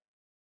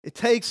 It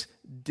takes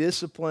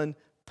discipline,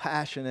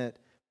 passionate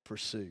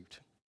pursuit.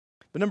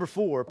 But number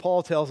 4,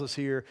 Paul tells us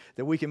here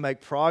that we can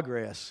make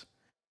progress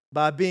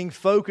by being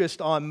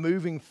focused on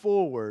moving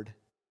forward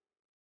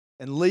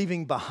and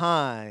leaving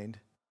behind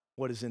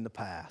what is in the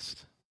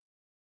past.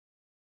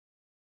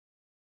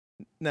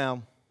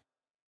 Now,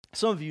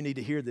 some of you need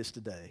to hear this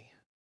today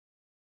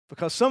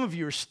because some of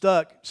you are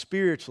stuck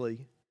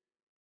spiritually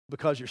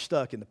because you're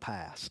stuck in the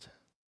past.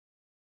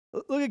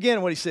 Look again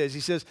at what he says.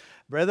 He says,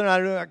 "Brethren,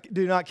 I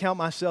do not count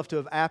myself to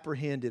have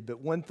apprehended, but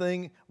one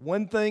thing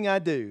I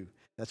do."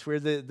 That's where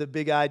the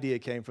big idea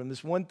came from.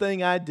 This one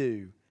thing I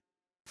do,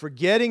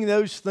 forgetting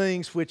those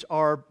things which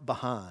are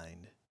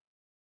behind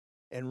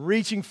and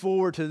reaching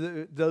forward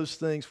to those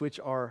things which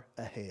are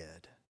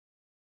ahead.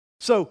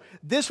 So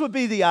this would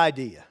be the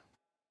idea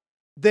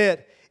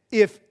that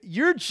if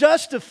you're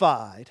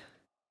justified,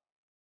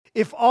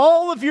 if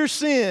all of your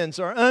sins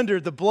are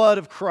under the blood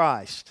of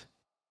Christ,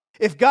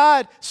 if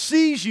God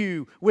sees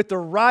you with the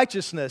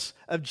righteousness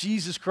of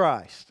Jesus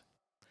Christ,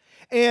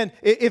 and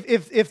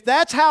if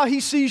that's how He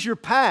sees your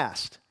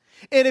past,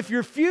 and if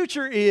your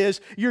future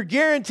is you're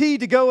guaranteed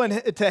to go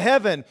to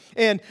heaven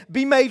and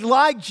be made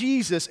like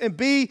Jesus and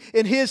be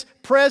in His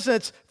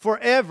presence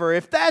forever,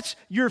 if that's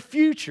your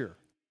future,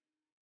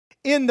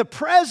 in the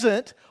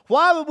present,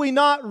 why would we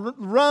not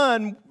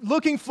run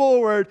looking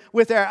forward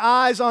with our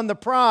eyes on the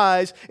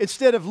prize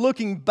instead of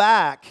looking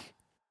back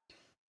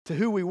to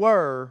who we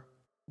were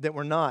that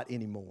we're not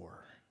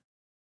anymore?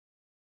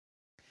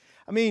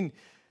 I mean,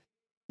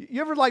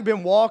 you ever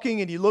been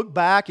walking and you look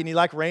back and you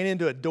ran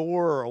into a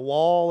door or a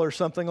wall or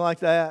something like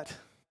that?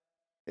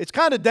 It's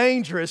kind of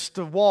dangerous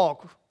to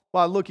walk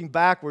while looking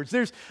backwards.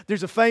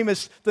 There's a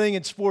famous thing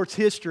in sports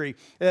history.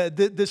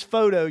 This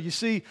photo, you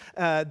see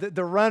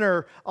the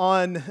runner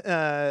on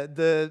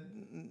the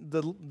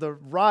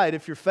right,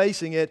 if you're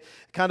facing it,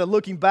 kind of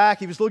looking back.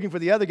 He was looking for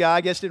the other guy.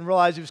 I guess didn't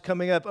realize he was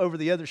coming up over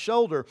the other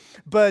shoulder.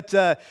 But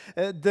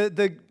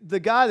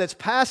the guy that's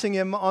passing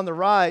him on the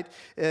right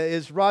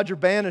is Roger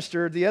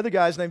Bannister. The other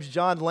guy's name is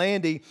John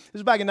Landy. This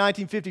was back in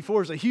 1954. It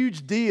was a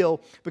huge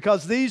deal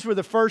because these were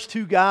the first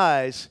 2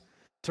 guys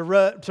to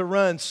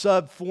run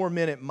sub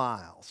 4-minute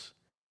miles.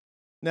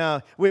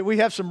 Now, we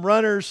have some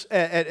runners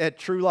at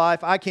True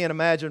Life. I can't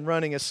imagine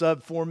running a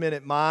sub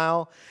 4-minute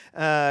mile.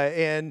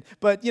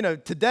 But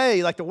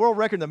today, the world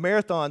record in the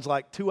marathon's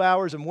 2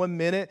 hours and 1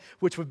 minute,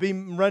 which would be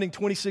running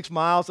 26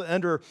 miles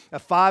under a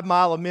 5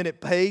 mile a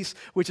minute pace,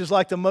 which is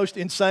the most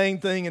insane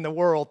thing in the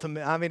world to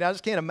me. I mean, I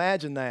just can't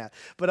imagine that.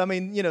 But I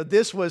mean,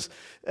 this was,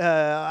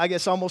 I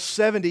guess, almost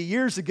 70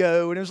 years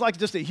ago, and it was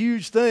just a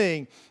huge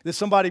thing that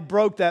somebody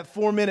broke that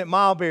 4-minute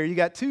mile barrier. You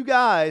got 2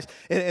 guys,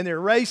 and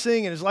they're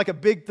racing, and it's a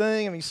big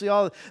thing. I mean, you see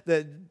all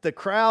the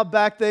crowd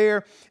back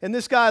there, and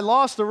this guy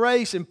lost the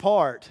race in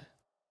part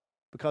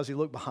because he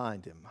looked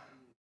behind him.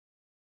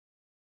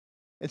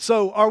 And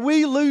so are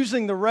we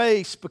losing the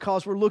race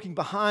because we're looking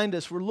behind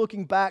us? We're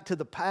looking back to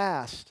the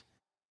past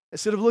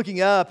instead of looking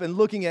up and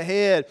looking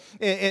ahead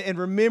and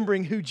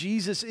remembering who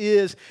Jesus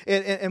is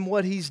and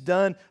what He's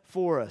done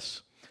for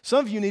us.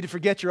 Some of you need to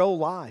forget your old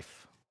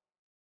life.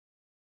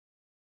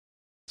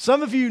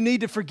 Some of you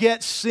need to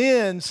forget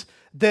sins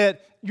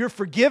that you're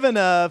forgiven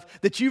of,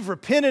 that you've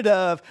repented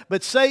of,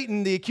 but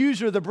Satan, the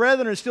accuser of the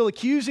brethren, is still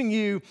accusing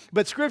you.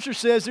 But Scripture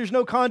says there's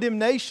no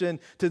condemnation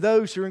to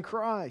those who are in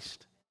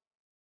Christ.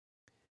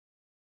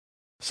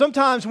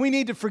 Sometimes we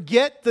need to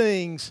forget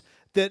things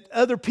that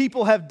other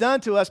people have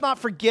done to us, not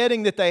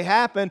forgetting that they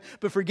happened,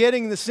 but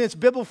forgetting in the sense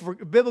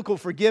biblical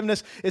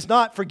forgiveness is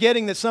not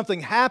forgetting that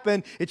something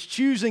happened, it's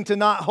choosing to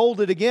not hold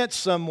it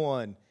against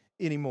someone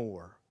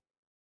anymore.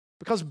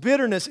 Because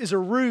bitterness is a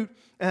root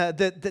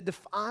that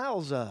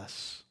defiles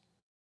us.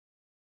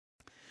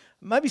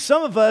 Maybe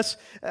some of us,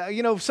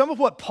 some of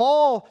what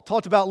Paul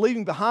talked about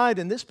leaving behind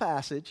in this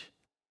passage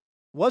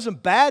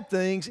wasn't bad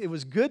things, it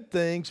was good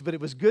things, but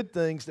it was good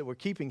things that were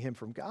keeping him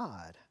from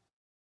God.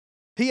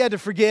 He had to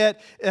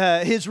forget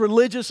his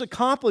religious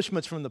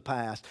accomplishments from the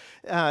past.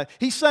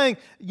 He's saying,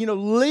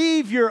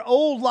 leave your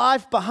old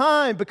life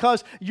behind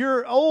because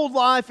your old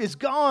life is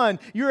gone.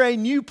 You're a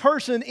new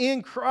person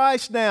in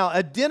Christ now.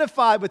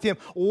 Identify with Him.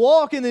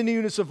 Walk in the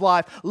newness of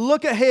life.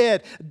 Look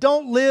ahead.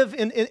 Don't live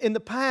in the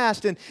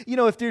past. And,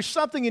 if there's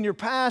something in your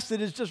past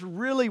that is just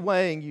really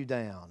weighing you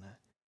down,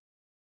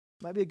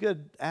 maybe a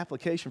good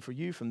application for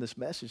you from this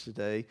message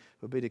today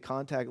would be to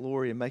contact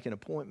Lori and make an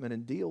appointment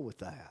and deal with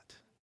that.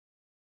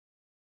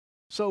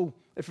 So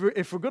if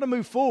we're going to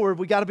move forward,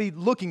 we got to be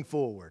looking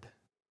forward.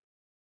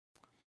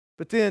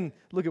 But then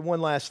look at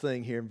one last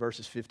thing here in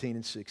verses 15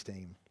 and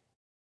 16.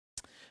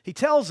 He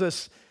tells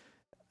us,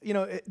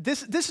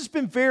 this has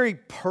been very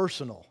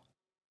personal.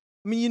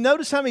 I mean, you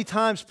notice how many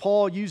times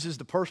Paul uses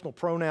the personal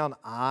pronoun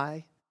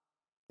I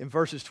in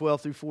verses 12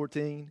 through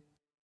 14?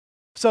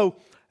 So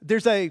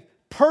there's a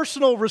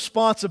personal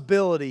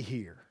responsibility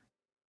here.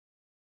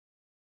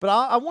 But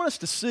I want us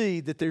to see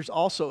that there's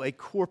also a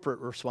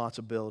corporate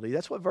responsibility.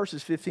 That's what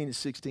verses 15 and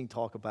 16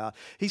 talk about.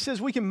 He says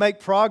we can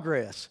make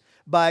progress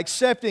by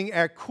accepting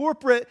our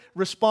corporate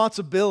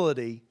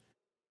responsibility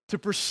to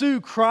pursue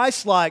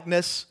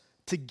Christ-likeness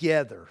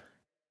together.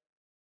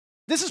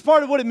 This is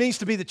part of what it means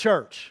to be the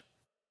church.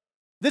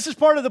 This is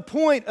part of the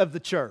point of the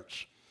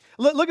church.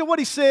 Look at what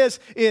he says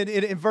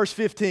in verse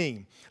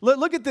 15.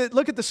 Look at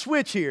the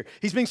switch here.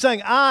 He's been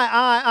saying,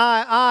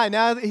 I.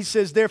 Now he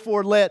says,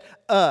 therefore, let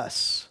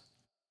us.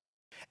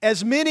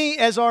 As many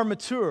as are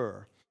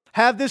mature,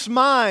 have this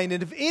mind,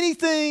 and if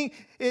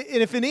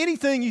in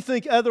anything you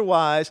think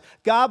otherwise,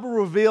 God will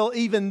reveal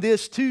even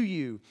this to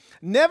you.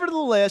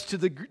 Nevertheless, to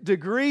the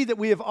degree that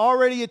we have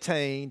already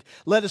attained,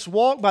 let us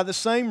walk by the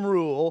same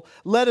rule,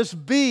 let us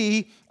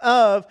be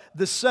of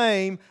the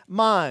same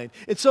mind.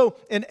 And so,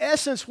 in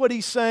essence, what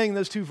he's saying in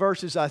those two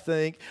verses, I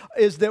think,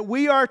 is that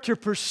we are to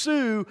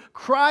pursue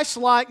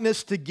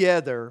Christ-likeness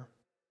together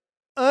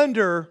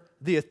under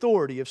the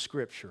authority of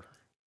Scripture.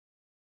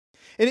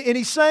 And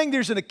he's saying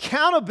there's an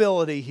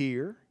accountability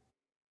here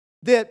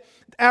that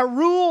our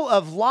rule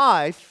of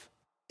life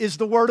is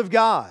the Word of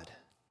God.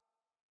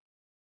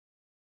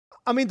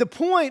 I mean, the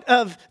point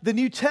of the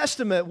New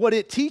Testament, what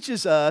it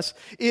teaches us,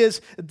 is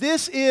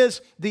this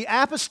is the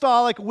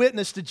apostolic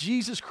witness to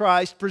Jesus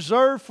Christ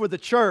preserved for the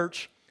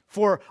church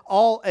for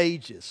all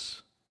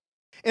ages.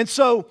 And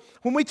so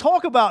when we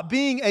talk about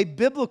being a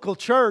biblical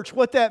church,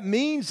 what that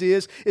means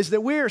is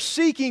that we are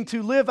seeking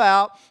to live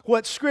out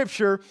what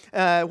Scripture,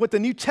 what the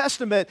New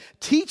Testament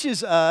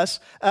teaches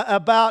us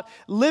about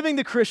living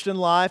the Christian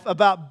life,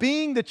 about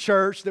being the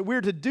church, that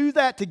we're to do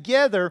that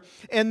together,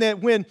 and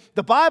that when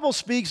the Bible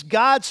speaks,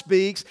 God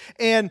speaks,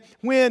 and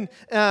when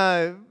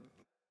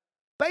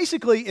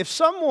basically if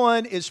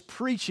someone is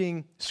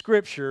preaching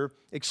Scripture,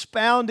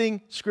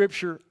 expounding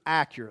Scripture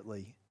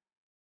accurately,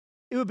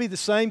 it would be the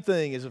same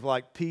thing as if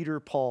like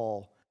Peter,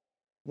 Paul,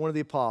 one of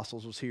the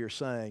apostles was here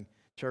saying,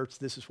 church,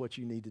 this is what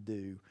you need to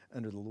do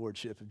under the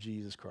lordship of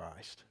Jesus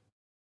Christ.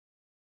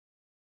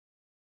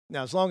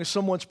 Now, as long as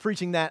someone's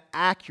preaching that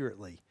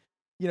accurately,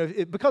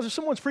 because if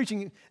someone's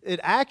preaching it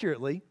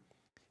accurately,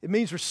 it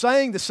means we're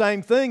saying the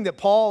same thing that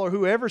Paul or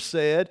whoever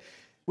said,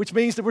 which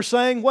means that we're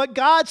saying what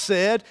God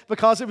said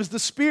because it was the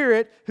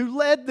Spirit who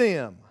led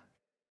them.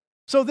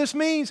 So this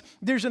means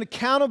there's an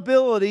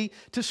accountability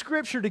to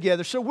Scripture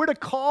together. So we're to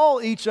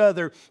call each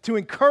other, to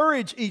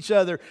encourage each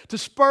other, to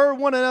spur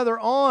one another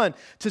on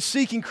to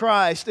seeking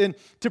Christ and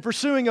to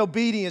pursuing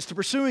obedience, to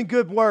pursuing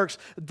good works,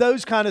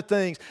 those kind of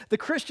things. The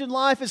Christian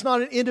life is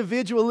not an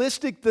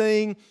individualistic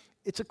thing,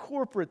 it's a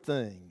corporate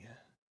thing.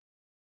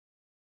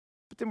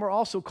 But then we're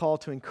also called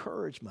to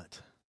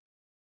encouragement,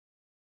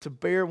 to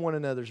bear one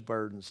another's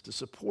burdens, to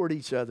support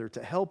each other,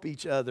 to help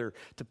each other,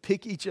 to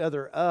pick each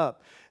other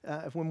up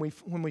when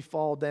we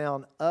fall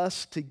down,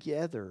 us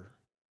together.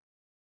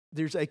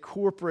 There's a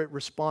corporate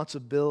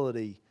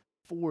responsibility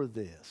for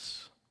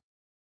this.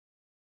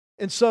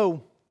 And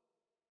so,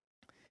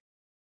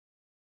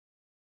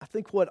 I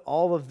think what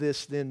all of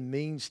this then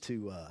means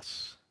to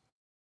us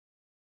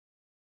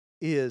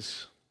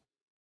is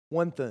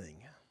one thing.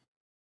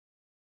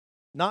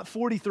 Not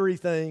 43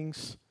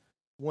 things,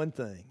 one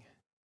thing.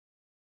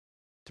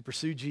 To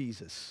pursue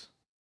Jesus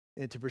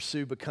and to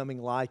pursue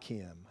becoming like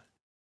Him.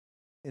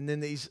 And then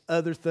these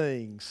other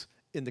things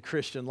in the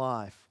Christian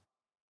life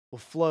will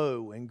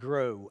flow and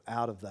grow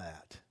out of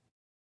that.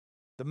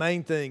 The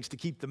main things, to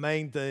keep the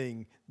main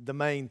thing the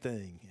main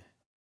thing.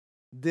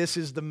 This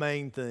is the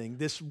main thing.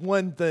 This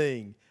one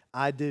thing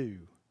I do.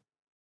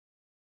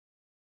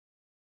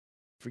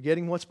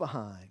 Forgetting what's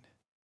behind.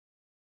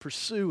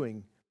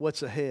 Pursuing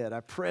what's ahead.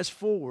 I press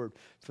forward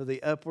for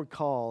the upward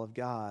call of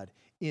God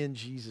in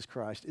Jesus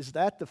Christ. Is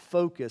that the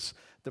focus,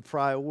 the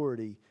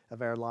priority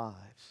of our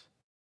lives?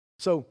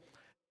 So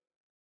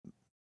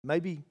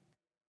maybe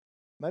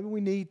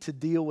we need to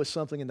deal with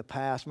something in the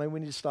past. Maybe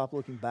we need to stop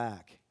looking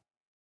back.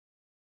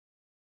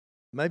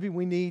 Maybe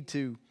we need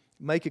to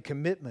make a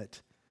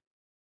commitment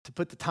to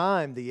put the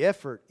time, the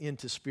effort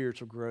into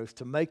spiritual growth,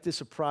 to make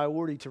this a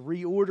priority, to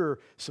reorder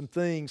some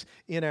things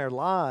in our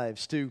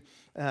lives, to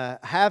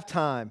have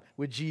time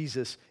with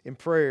Jesus in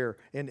prayer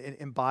and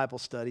in Bible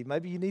study.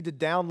 Maybe you need to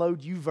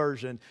download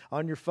YouVersion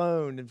on your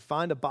phone and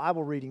find a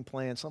Bible reading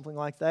plan, something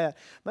like that.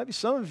 Maybe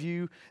some of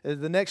you,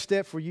 the next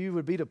step for you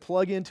would be to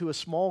plug into a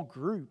small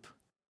group.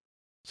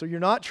 So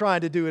you're not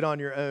trying to do it on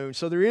your own.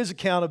 So there is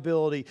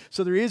accountability.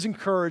 So there is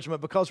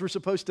encouragement because we're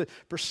supposed to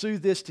pursue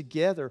this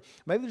together.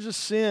 Maybe there's a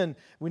sin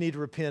we need to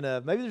repent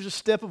of. Maybe there's a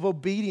step of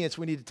obedience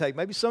we need to take.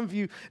 Maybe some of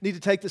you need to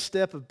take the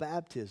step of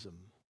baptism.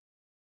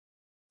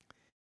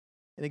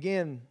 And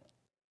again,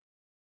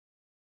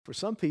 for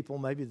some people,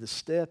 maybe the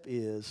step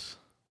is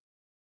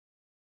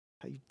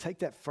how you take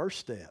that first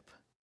step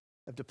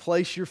of to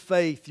place your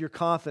faith, your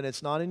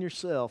confidence, not in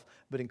yourself,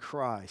 but in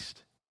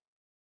Christ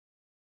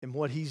and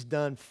what He's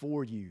done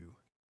for you.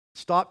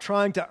 Stop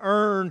trying to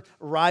earn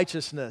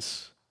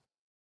righteousness,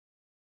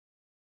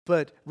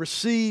 but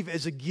receive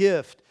as a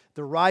gift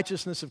the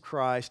righteousness of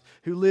Christ,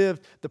 who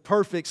lived the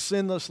perfect,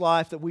 sinless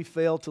life that we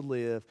failed to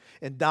live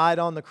and died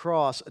on the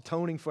cross,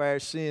 atoning for our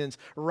sins,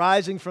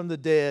 rising from the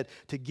dead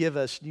to give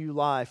us new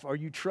life. Are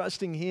you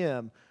trusting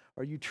Him?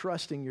 Are you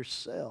trusting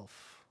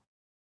yourself?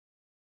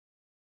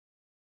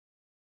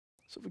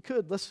 So if we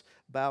could, let's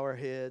bow our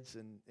heads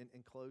and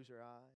close our eyes.